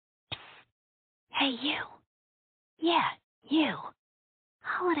Hey, you. Yeah, you.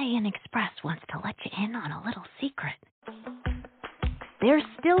 Holiday Inn Express wants to let you in on a little secret. There's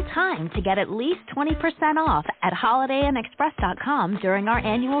still time to get at least 20% off at holidayinexpress.com during our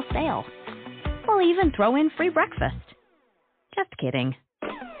annual sale. We'll even throw in free breakfast. Just kidding.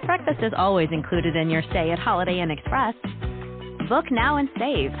 Breakfast is always included in your stay at Holiday Inn Express. Book now and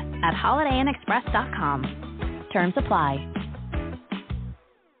save at holidayinexpress.com. Terms apply.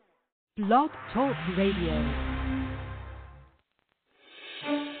 Blog Talk Radio.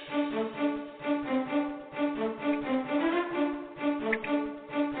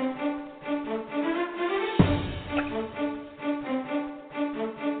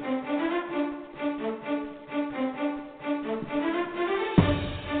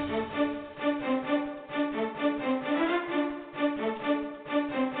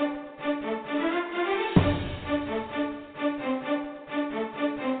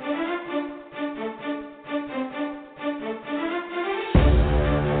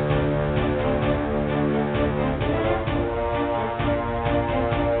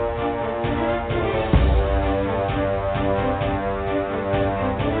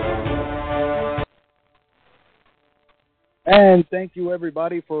 And thank you,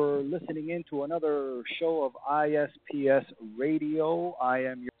 everybody, for listening in to another show of ISPS Radio. I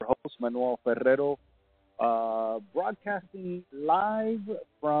am your host, Manuel Ferrero, broadcasting live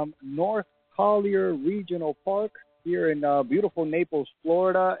from North Collier Regional Park here in beautiful Naples,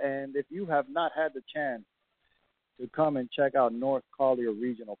 Florida. And if you have not had the chance to come and check out North Collier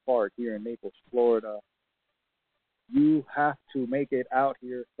Regional Park here in Naples, Florida, you have to make it out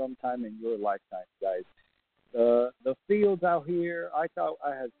here sometime in your lifetime, guys. The fields out here, I thought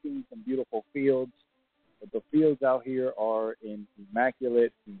I had seen some beautiful fields, but the fields out here are in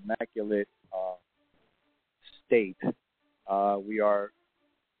immaculate state. We're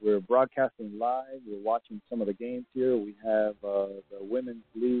broadcasting live. We're watching some of the games here. We have the women's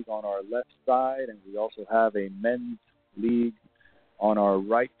league on our left side, and we also have a men's league on our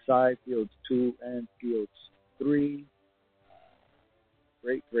right side, fields 2 and fields 3.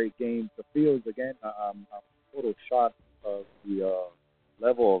 Great games. The fields, again, total shot of the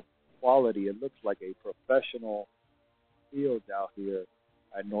level of quality. It looks like a professional field out here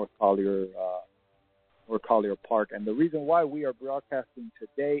at North Collier Park. And the reason why we are broadcasting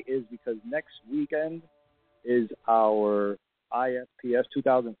today is because next weekend is our ISPS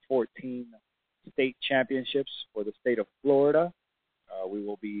 2014 state championships for the state of Florida. We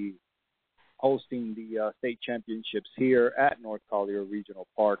will be hosting the state championships here at North Collier Regional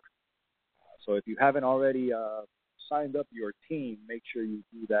Park. So if you haven't already signed up your team, make sure you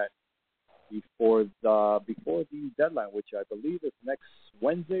do that before the deadline, which I believe is next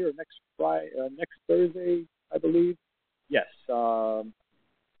Wednesday or next Thursday, I believe. Yes. So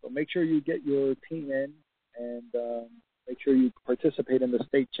make sure you get your team in and make sure you participate in the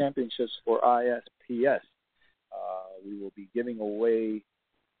state championships for ISPS. We will be giving away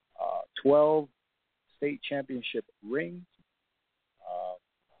 12 state championship rings,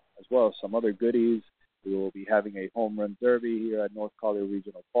 as well as some other goodies. We will be having a home run derby here at North Collier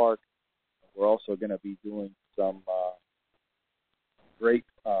Regional Park. We're also going to be doing some great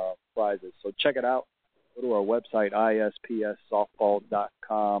prizes. So check it out. Go to our website,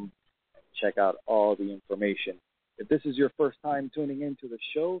 ispssoftball.com, and check out all the information. If this is your first time tuning into the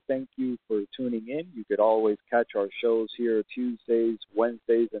show, thank you for tuning in. You could always catch our shows here Tuesdays,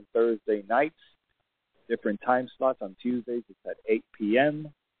 Wednesdays, and Thursday nights. Different time slots. On Tuesdays, it's at 8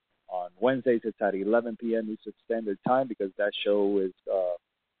 p.m. On Wednesdays, it's at 11 p.m. Eastern Standard Time because that show is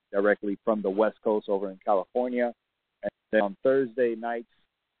directly from the West Coast over in California. And then on Thursday nights,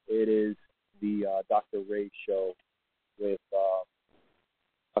 it is the Dr. Ray Show with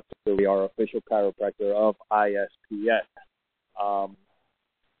Dr. Ray, our official chiropractor of ISPS.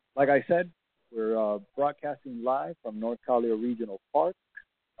 Like I said, we're broadcasting live from North Collier Regional Park,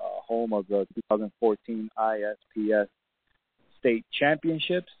 home of the 2014 ISPS State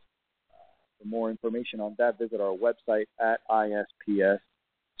Championships. For more information on that, visit our website at ISPS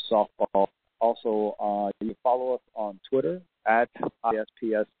Softball. Also, you can follow us on Twitter at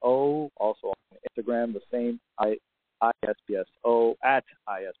ISPSO. Also on Instagram, the same, ISPSO, at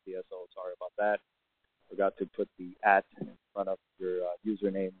ISPSO. Sorry about that. Forgot to put the at in front of your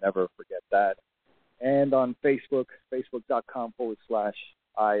username. Never forget that. And on Facebook,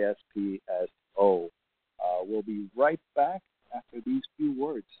 facebook.com/ISPSO. We'll be right back after these few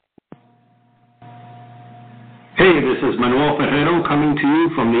words. Hey, this is Manuel Ferrero coming to you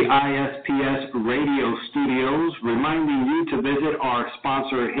from the ISPS Radio Studios, reminding you to visit our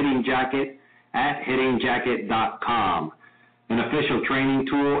sponsor, Hitting Jacket, at hittingjacket.com. an official training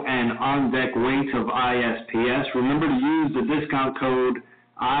tool and on-deck weights of ISPS. Remember to use the discount code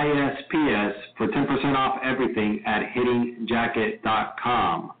ISPS for 10% off everything at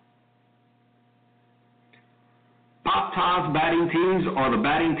hittingjacket.com. Pop Taz batting tees are the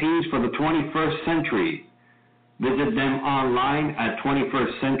batting tees for the 21st century. Visit them online at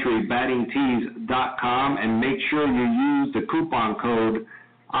 21stcenturybattingtees.com and make sure you use the coupon code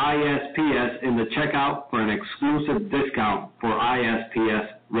ISPS in the checkout for an exclusive discount for ISPS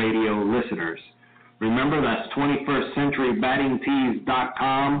radio listeners. Remember, that's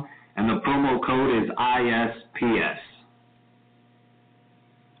 21stcenturybattingtees.com and the promo code is ISPS.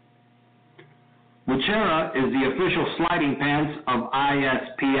 Muchera is the official sliding pants of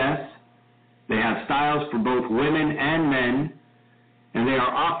ISPS. They have styles for both women and men, and they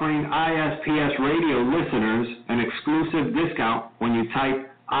are offering ISPS radio listeners an exclusive discount when you type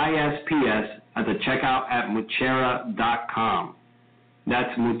ISPS at the checkout at Muchera.com.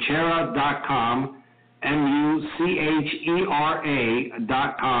 That's Muchera.com,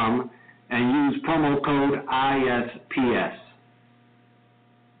 Muchera.com, and use promo code ISPS.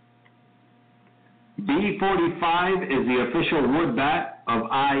 B45 is the official wood bat of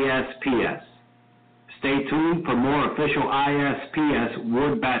ISPS. Stay tuned for more official ISPS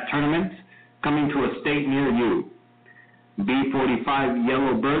wood bat tournaments coming to a state near you. B45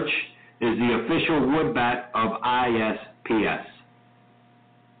 Yellow Birch is the official wood bat of ISPS.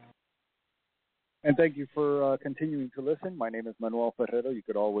 And thank you for continuing to listen. My name is Manuel Ferrero. You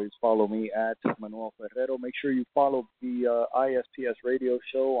could always follow me at Manuel Ferrero. Make sure you follow the ISPS radio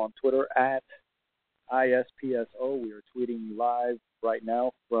show on Twitter at ISPSO. We are tweeting live right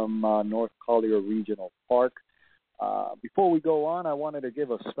now from North Collier Regional Park. Before we go on, I wanted to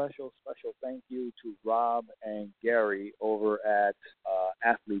give a special thank you to Rob and Gary over at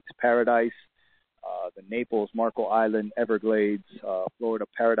Athletes Paradise, the Naples, Marco Island, Everglades, Florida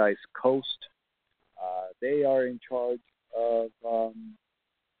Paradise Coast. They are in charge of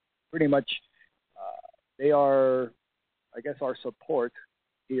pretty much, they are, I guess, our support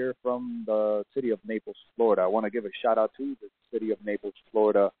here from the city of Naples, Florida. I want to give a shout out to the city of Naples,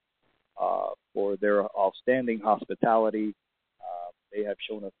 Florida, for their outstanding hospitality. They have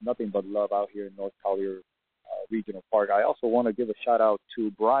shown us nothing but love out here in North Collier Regional Park. I also want to give a shout out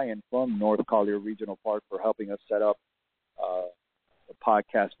to Brian from North Collier Regional Park for helping us set up the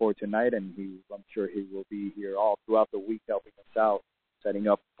podcast for tonight, and I'm sure he will be here all throughout the week helping us out, setting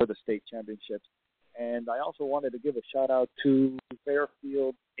up for the state championships. And I also wanted to give a shout-out to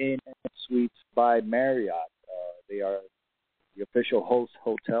Fairfield Inn and Suites by Marriott. They are the official host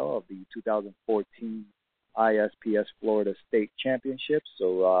hotel of the 2014 ISPS Florida State Championships.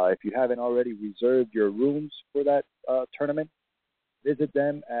 So if you haven't already reserved your rooms for that tournament, visit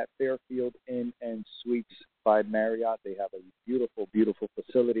them at Fairfield Inn and Suites by Marriott. They have a beautiful, beautiful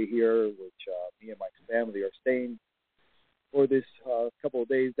facility here, which me and my family are staying for this couple of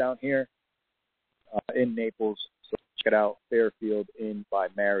days down here in Naples. So check it out, Fairfield Inn by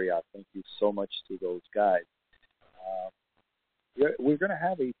Marriott. Thank you so much to those guys. We're going to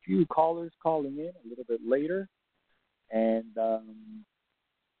have a few callers calling in a little bit later, and we're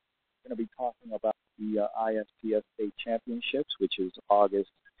going to be talking about the ISPS State Championships, which is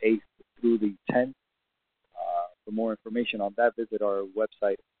August 8th through the 10th. For more information on that, visit our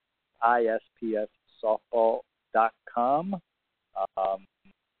website, ispssoftball.com.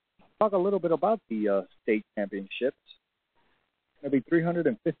 Talk a little bit about the state championships. It's going to be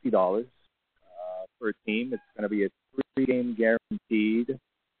 $350 per team. It's going to be a 3-game guaranteed.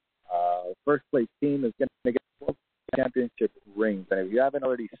 First place team is going to get 12 championship rings. And if you haven't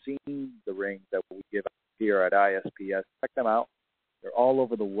already seen the rings that we give out here at ISPS, check them out. They're all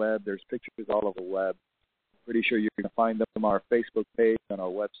over the web. There's pictures all over the web. Pretty sure you're going to find them on our Facebook page, on our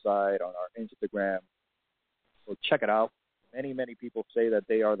website, on our Instagram. So check it out. Many, many people say that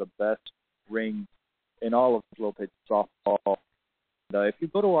they are the best rings in all of slow pitch softball. If you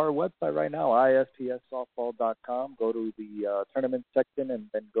go to our website right now, ispssoftball.com, go to the tournament section and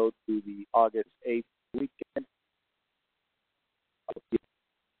then go to the August 8th weekend.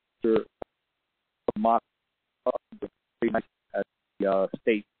 Mock at the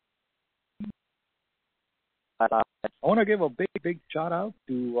state. I want to give a big shout out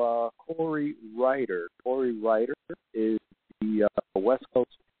to Corey Ryder. Corey Ryder is the West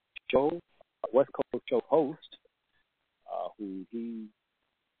Coast Show host, who he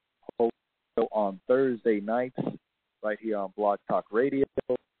hosts on Thursday nights right here on Blog Talk Radio.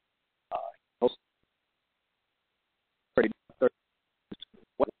 Hosts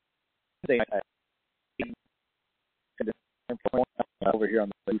Wednesday night at 8 over here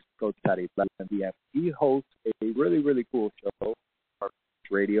on the East Coast. Saturday 11 p.m. He hosts a really, really cool show on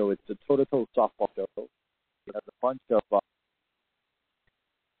radio. It's the Toe-to-Toe Softball Show. It has a bunch of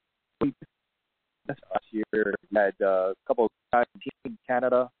last year we had a couple of guys from Team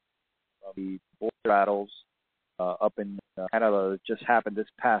Canada, the border battles up in Canada that just happened this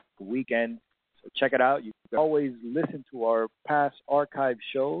past weekend. So check it out. You can always listen to our past archive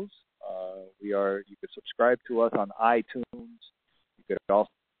shows. You could subscribe to us on iTunes. You could also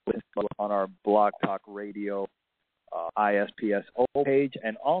listen on our Blog Talk Radio ISPS page,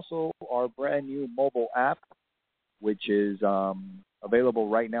 and also our brand new mobile app, which is available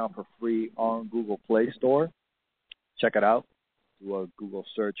right now for free on Google Play Store. Check it out. Do a Google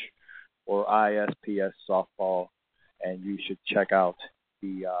search for ISPS Softball, and you should check out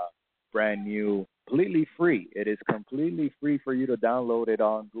the brand new, completely free. It is completely free for you to download it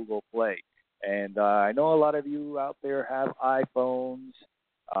on Google Play. And I know a lot of you out there have iPhones.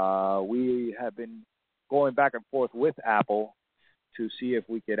 We have been going back and forth with Apple to see if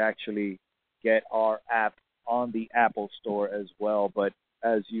we could actually get our app on the Apple Store as well. But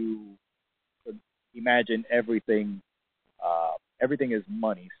as you could imagine, everything is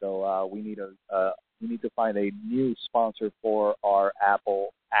money. So we need to find a new sponsor for our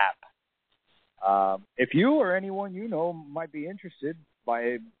Apple app. If you or anyone you know might be interested,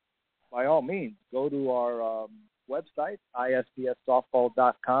 by all means, go to our website,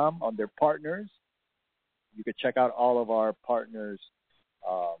 ispssoftball.com, under partners. You can check out all of our partners'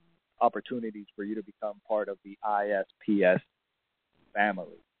 opportunities for you to become part of the ISPS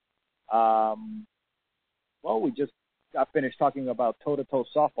family. Well, we just got finished talking about toe-to-toe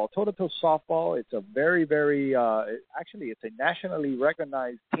softball. Toe-to-toe softball, it's a very, very, it's a nationally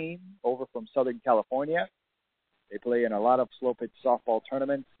recognized team over from Southern California. They play in a lot of slow-pitch softball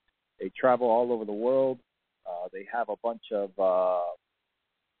tournaments. They travel all over the world. They have a bunch of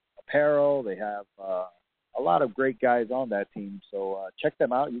apparel. They have a lot of great guys on that team. So check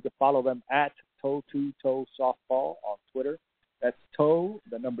them out. You can follow them at Toe-to-Toe Softball on Twitter. That's toe,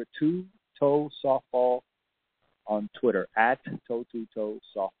 the number 2, toe softball on Twitter, at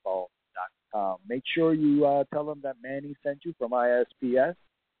toe-to-toe-softball.com. Make sure you tell them that Manny sent you from ISPS.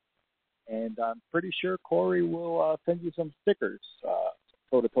 And I'm pretty sure Corey will send you some stickers,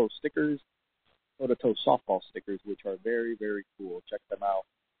 toe-to-toe stickers, toe-to-toe softball stickers, which are very, very cool. Check them out.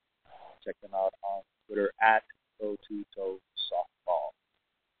 Check them out on Twitter, at toe-to-toe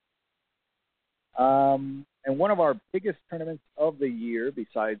softball. And one of our biggest tournaments of the year,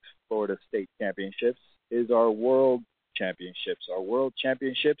 besides Florida State Championships, is our World Championships. Our World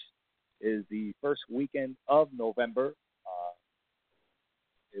Championships is the first weekend of November.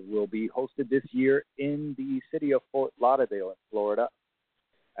 It will be hosted this year in the city of Fort Lauderdale in Florida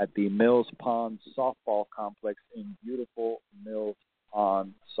at the Mills Pond Softball Complex in beautiful Mills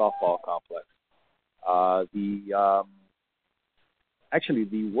Pond Softball Complex. The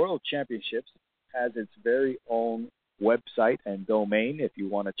World Championships has its very own website and domain. If you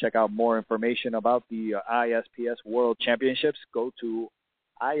want to check out more information about the ISPS World Championships, go to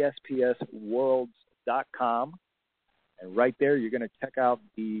ispsworlds.com. And right there, you're going to check out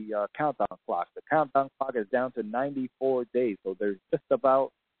the countdown clock. The countdown clock is down to 94 days. So there's just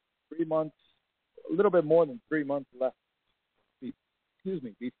about 3 months, a little bit more than 3 months left,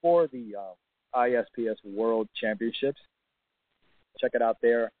 before the ISPS World Championships. Check it out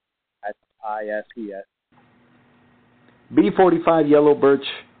there at ISPS. B45 Yellow Birch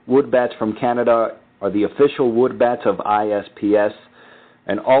wood bats from Canada are the official wood bats of ISPS,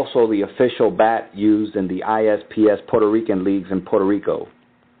 and also the official bat used in the ISPS Puerto Rican leagues in Puerto Rico.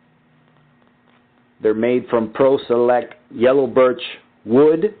 They're made from Pro Select Yellow Birch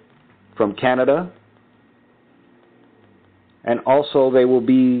wood from Canada, and also they will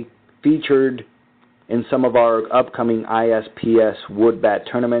be featured in some of our upcoming ISPS wood bat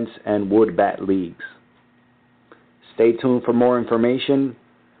tournaments and wood bat leagues. Stay tuned for more information.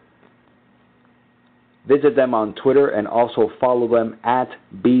 Visit them on Twitter and also follow them at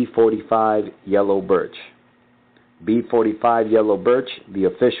B45 Yellow Birch. B45 Yellow Birch, the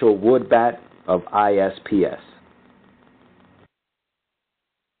official wood bat of ISPS.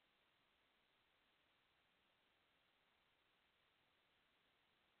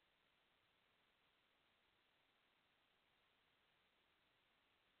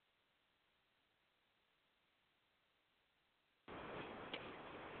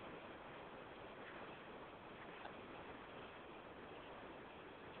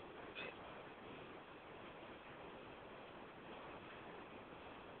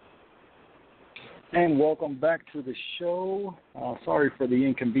 And welcome back to the show. Sorry for the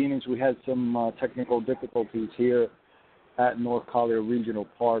inconvenience. We had some technical difficulties here at North Collier Regional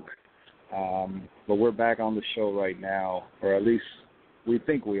Park. But we're back on the show right now, or at least we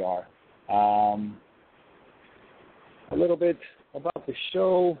think we are. A little bit about the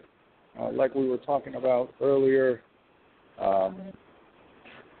show, like we were talking about earlier.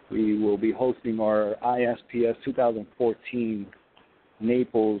 We will be hosting our ISPS 2014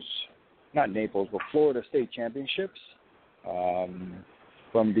 Florida State Championships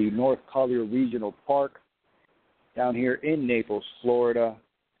from the North Collier Regional Park down here in Naples, Florida.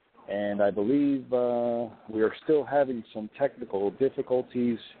 And I believe we are still having some technical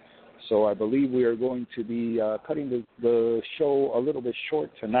difficulties, so I believe we are going to be cutting the show a little bit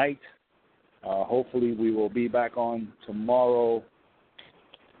short tonight. Hopefully we will be back on tomorrow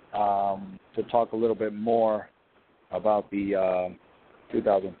to talk a little bit more about the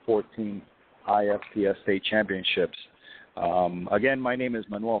 2014 ISPS State Championships. Again, my name is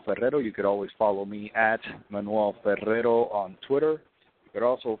Manuel Ferrero. You could always follow me at Manuel Ferrero on Twitter. You could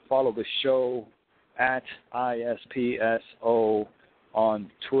also follow the show at ISPSO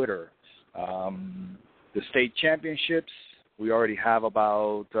on Twitter. The state championships, we already have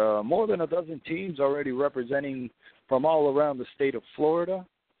about more than a dozen teams already representing from all around the state of Florida.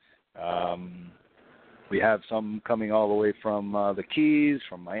 We have some coming all the way from the Keys,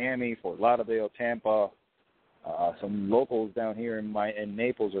 from Miami, Fort Lauderdale, Tampa, some locals down here in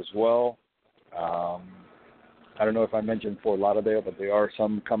Naples as well. I don't know if I mentioned Fort Lauderdale, but there are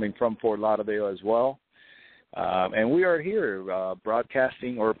some coming from Fort Lauderdale as well. And we are here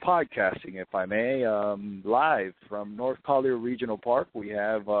broadcasting or podcasting, if I may, live from North Collier Regional Park. We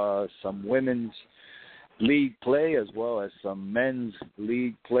have some women's league play as well as some men's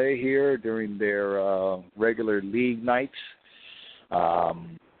league play here during their regular league nights.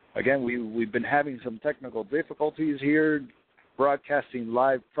 Again, we've been having some technical difficulties here broadcasting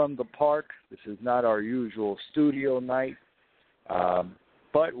live from the park. This is not our usual studio night,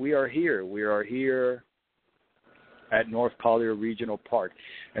 but we are here. We are here at North Collier Regional Park.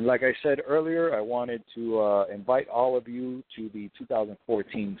 And like I said earlier, I wanted to invite all of you to the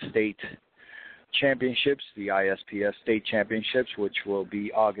 2014 State Championships, the ISPS State Championships, which will be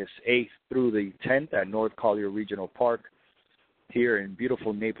August 8th through the 10th at North Collier Regional Park here in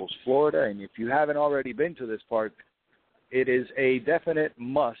beautiful Naples, Florida. And if you haven't already been to this park, it is a definite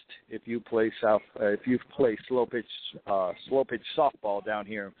must if you play slow pitch softball down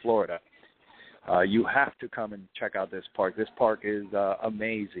here in Florida. You have to come and check out this park. This park is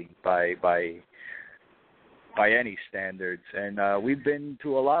amazing by any standards, and we've been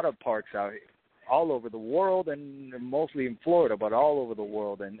to a lot of parks out all over the world, and mostly in Florida, but all over the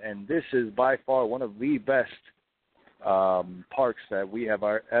world. And this is by far one of the best parks that we have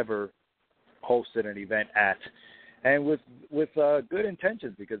ever hosted an event at, and with good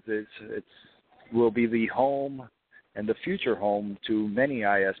intentions, because it will be the home and the future home to many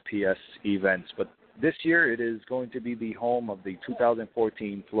ISPS events. But this year it is going to be the home of the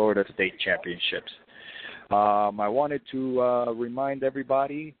 2014 Florida State Championships. I wanted to remind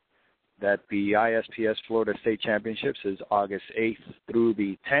everybody that the ISPS Florida State Championships is August 8th through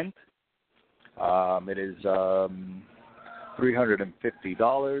the 10th. It is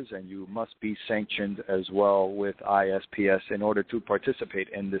 $350, and you must be sanctioned as well with ISPS in order to participate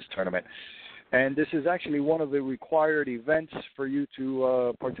in this tournament. And this is actually one of the required events for you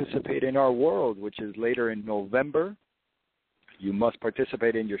to participate in our World, which is later in November. You must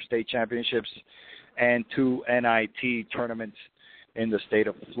participate in your state championships and 2 NIT tournaments in the state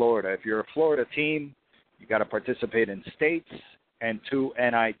of Florida. If you're a Florida team, you got to participate in states and 2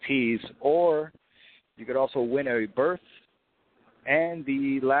 NITs, or you could also win a berth. And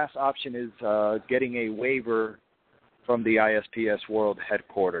the last option is getting a waiver from the ISPS World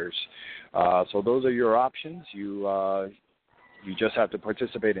headquarters. So those are your options. You just have to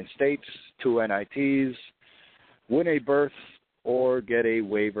participate in states, 2 NITs, win a berth, or get a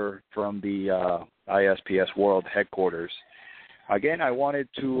waiver from the ISPS World headquarters. Again, I wanted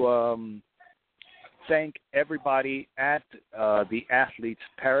to thank everybody at the Athletes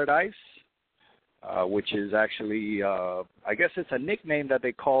Paradise, which is actually, I guess it's a nickname that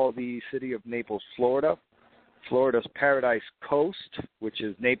they call the city of Naples, Florida. Florida's Paradise Coast, which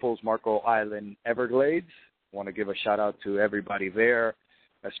is Naples, Marco Island, Everglades. I want to give a shout-out to everybody there,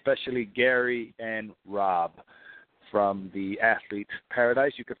 especially Gary and Rob from the Athletes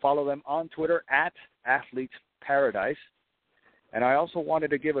Paradise. You can follow them on Twitter at Athletes Paradise. And I also wanted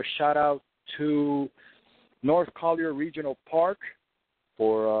to give a shout-out to North Collier Regional Park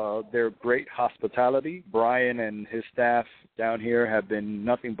for their great hospitality. Brian and his staff down here have been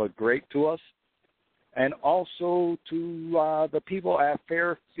nothing but great to us. And also to the people at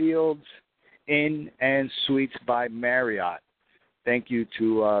Fairfields Inn and Suites by Marriott. thank you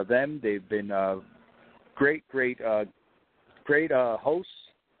to them. They've been great hosts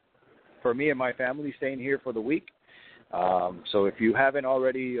for me and my family staying here for the week. So if you haven't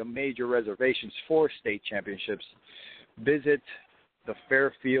already made your reservations for state championships, visit the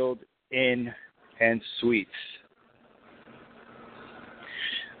Fairfield Inn and Suites.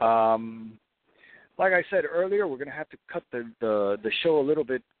 Like I said earlier, we're going to have to cut the show a little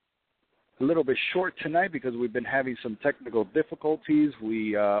bit short tonight because we've been having some technical difficulties.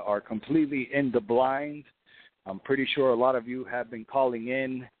 We are completely in the blind. I'm pretty sure a lot of you have been calling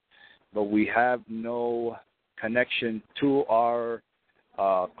in, but we have no connection to our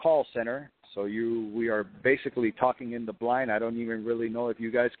call center. So we are basically talking in the blind. I don't even really know if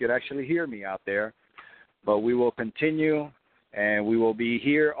you guys could actually hear me out there. But we will continue, and we will be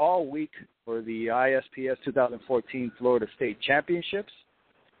here all week for the ISPS 2014 Florida State Championships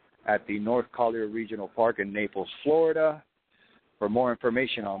at the North Collier Regional Park in Naples, Florida. For more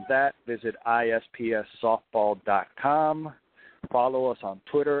information on that, visit ispssoftball.com. Follow us on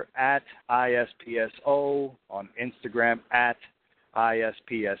Twitter at ISPSO, on Instagram at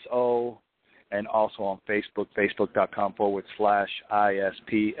ISPSO, and also on Facebook,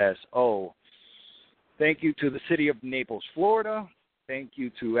 facebook.com/ISPSO. Thank you to the city of Naples, Florida. Thank you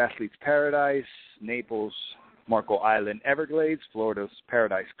to Athletes Paradise, Naples, Marco Island, Everglades, Florida's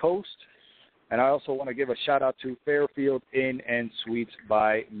Paradise Coast. And I also want to give a shout-out to Fairfield Inn and Suites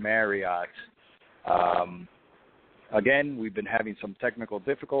by Marriott. Again, we've been having some technical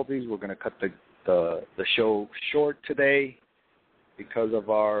difficulties. We're going to cut the show short today because of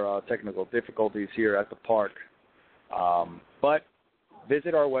our technical difficulties here at the park. But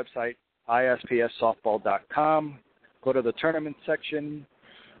visit our website, ispssoftball.com. Go to the tournament section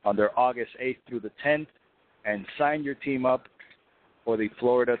under August 8th through the 10th and sign your team up for the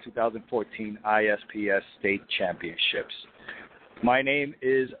Florida 2014 ISPS State Championships. My name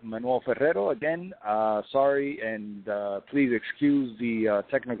is Manuel Ferrero. Again, sorry, and please excuse the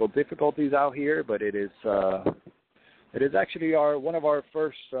technical difficulties out here, but it is actually our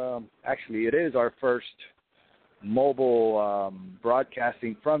first mobile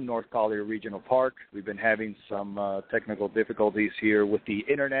broadcasting from North Collier Regional Park. We've been having some technical difficulties here with the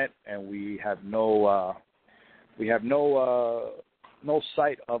internet, and we have no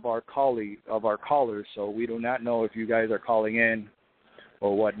sight of our callers, so we do not know if you guys are calling in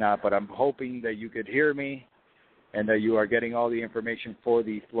or whatnot, but I'm hoping that you could hear me and that you are getting all the information for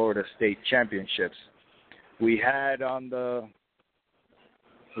the Florida State Championships. We had on the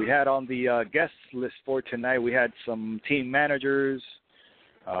guest list for tonight, we had some team managers.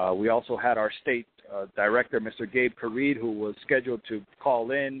 We also had our state director, Mr. Gabe Careed, who was scheduled to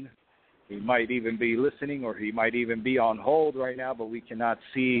call in. He might even be listening, or he might even be on hold right now, but we cannot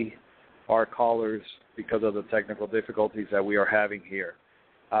see our callers because of the technical difficulties that we are having here.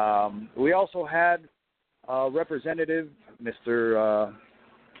 We also had a representative, Mr.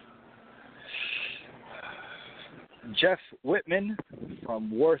 Jeff Whitman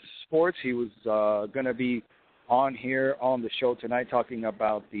from Worth Sports. He was going to be on here on the show tonight talking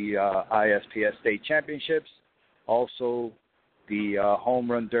about the ISPS State Championships, also the home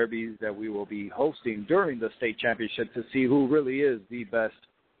run derbies that we will be hosting during the state championship to see who really is the best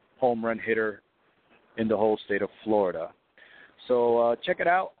home run hitter in the whole state of Florida. So check it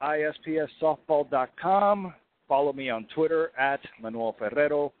out, ispssoftball.com. Follow me on Twitter at Manuel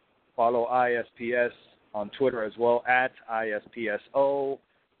Ferrero. Follow ISPS on Twitter as well at ISPSO,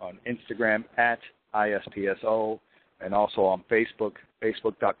 on Instagram at ISPSO, and also on Facebook,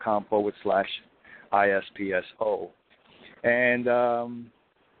 facebook.com/ISPSO. And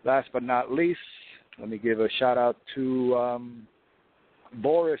last but not least, let me give a shout-out to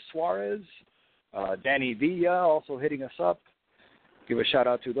Boris Suarez, Danny Villa also hitting us up. Give a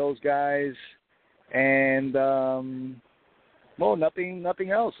shout-out to those guys. And,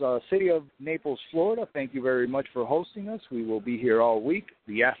 nothing else. City of Naples, Florida, thank you very much for hosting us. We will be here all week.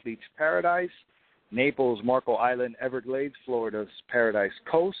 The Athletes Paradise, Naples, Marco Island, Everglades, Florida's Paradise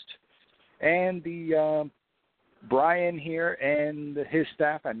Coast, and the Brian here and his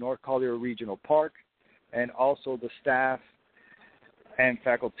staff at North Collier Regional Park, and also the staff and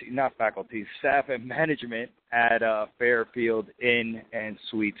staff and management at Fairfield Inn and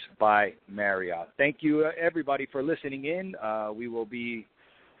Suites by Marriott. Thank you, everybody, for listening in. We will be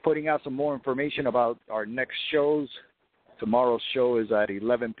putting out some more information about our next shows. Tomorrow's show is at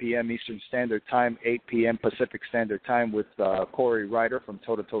 11 p.m. Eastern Standard Time, 8 p.m. Pacific Standard Time with Corey Ryder from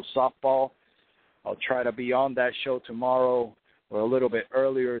Toe to Toe Softball. I'll try to be on that show tomorrow or a little bit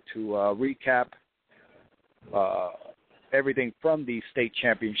earlier to recap everything from the state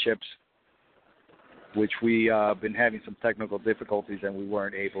championships. which we been having some technical difficulties and we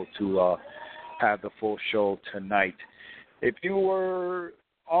weren't able to have the full show tonight. If you were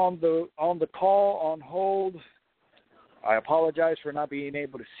on the call on hold, I apologize for not being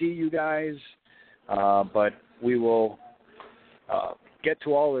able to see you guys, but we will get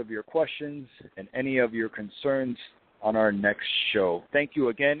to all of your questions and any of your concerns on our next show. Thank you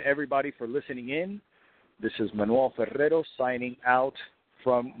again, everybody, for listening in. This is Manuel Ferrero signing out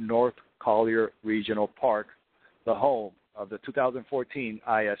from North Collier Regional Park, the home of the 2014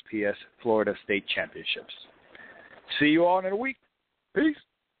 ISPS Florida State Championships. See you all in a week. Peace.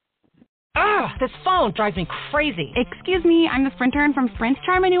 This phone drives me crazy. Excuse me, I'm the Sprint intern from Sprint.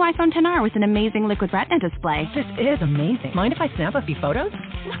 Try my new iPhone XR with an amazing liquid retina display. This is amazing. Mind if I snap a few photos?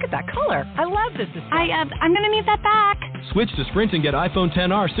 Look at that color. I love this display. I'm gonna need that back. Switch to Sprint and get iPhone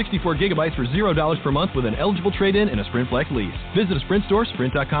XR 64 gigabytes for $0 per month with an eligible trade-in and a Sprint Flex lease. Visit a Sprint store,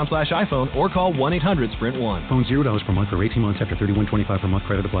 sprint.com/iPhone, or call 1-800-SPRINT1. Phone $0 per month for 18 months after $31.25 per month.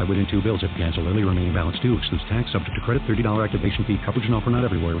 Credit applied within 2 bills. If cancel early, remaining balance due. Excludes tax. Subject to credit. $30 activation fee. Coverage and offer not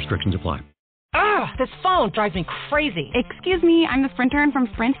everywhere. Restrictions apply. This phone drives me crazy. Excuse me, I'm the Sprint intern from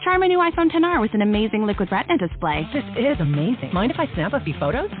Sprint. Try my new iPhone XR with an amazing liquid retina display. This is amazing. Mind if I snap a few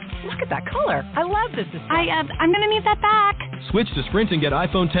photos? Look at that color. I love this display. I'm gonna need that back. Switch to Sprint and get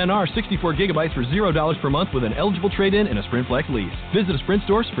iPhone XR 64 gigabytes for $0 per month with an eligible trade-in and a Sprint Flex lease. Visit a Sprint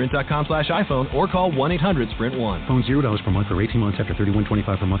store, sprint.com/iPhone, or call 1-800-SPRINT1. Phone $0 per month for 18 months after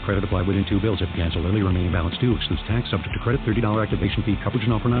 $31.25 per month. Credit applied within 2 bills. If cancel early, remaining balance due. Excludes tax. Subject to credit. $30 activation fee. Coverage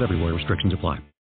and offer not everywhere. Restrictions apply.